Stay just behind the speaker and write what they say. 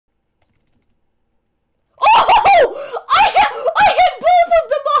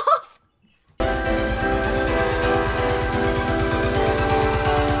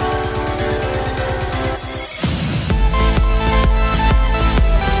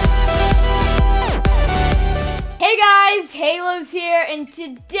and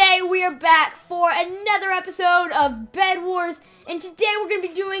today we are back for another episode of Bed Wars. And today we're going to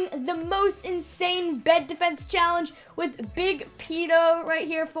be doing the most insane bed defense challenge with BigPeto right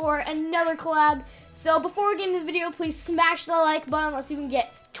here for another collab. So before we get into the video, please smash the like button. Let's see if we can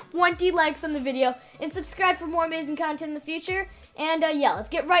get 20 likes on the video. And subscribe for more amazing content in the future. And yeah, let's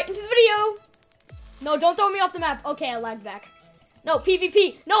get right into the video. No, don't throw me off the map. Okay, I lagged back. No,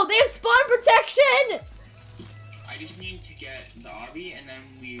 PvP. No, they have spawn protection! I just need to get the obby, and then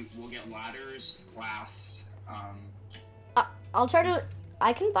we will get ladders, glass. I'll try to.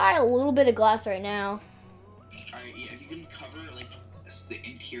 I can buy a little bit of glass right now. Alright, yeah, if you can cover like the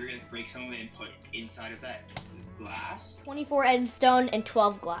interior, like, break some of it and put inside of that glass. 24 endstone and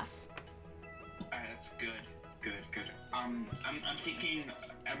 12 glass. Alright, that's good. Good. I'm thinking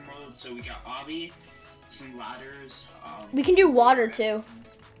emerald, so we got obby, some ladders. We can do water too.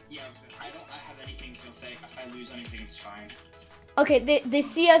 Yeah, I have anything, so if I lose anything, it's fine. Okay, they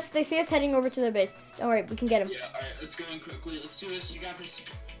see us heading over to their base. Don't worry, we can get them. Yeah, alright, let's go in quickly. Let's do this. You got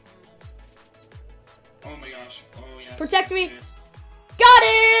this. Oh my gosh. Oh yeah. Protect me. Got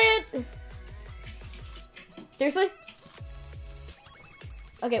it! Seriously?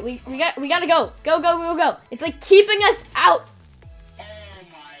 Okay, we gotta go. Go. It's like keeping us out. Oh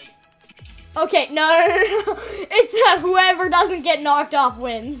my. Okay, no. It's whoever doesn't get knocked off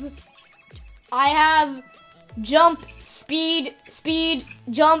wins. I have jump, speed,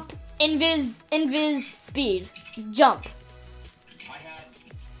 jump, invis, speed, jump. I have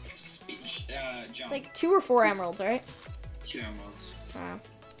jump. It's like 2 or 4 emeralds, right? 2 emeralds.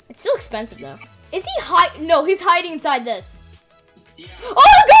 It's still expensive though. Is he No, he's hiding inside this. Yeah.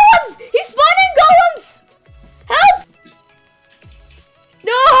 Oh, golems! He's spawning golems! Help!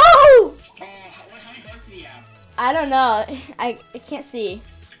 No! Oh, how many hearts do you have? I don't know. I can't see.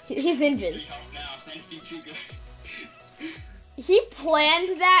 He's invis. He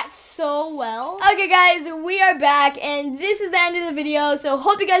planned that so well. Okay, guys, we are back, and this is the end of the video. So,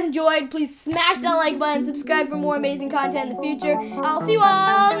 hope you guys enjoyed. Please smash that like button, subscribe for more amazing content in the future. I'll see you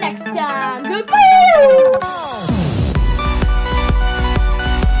all next time. Goodbye!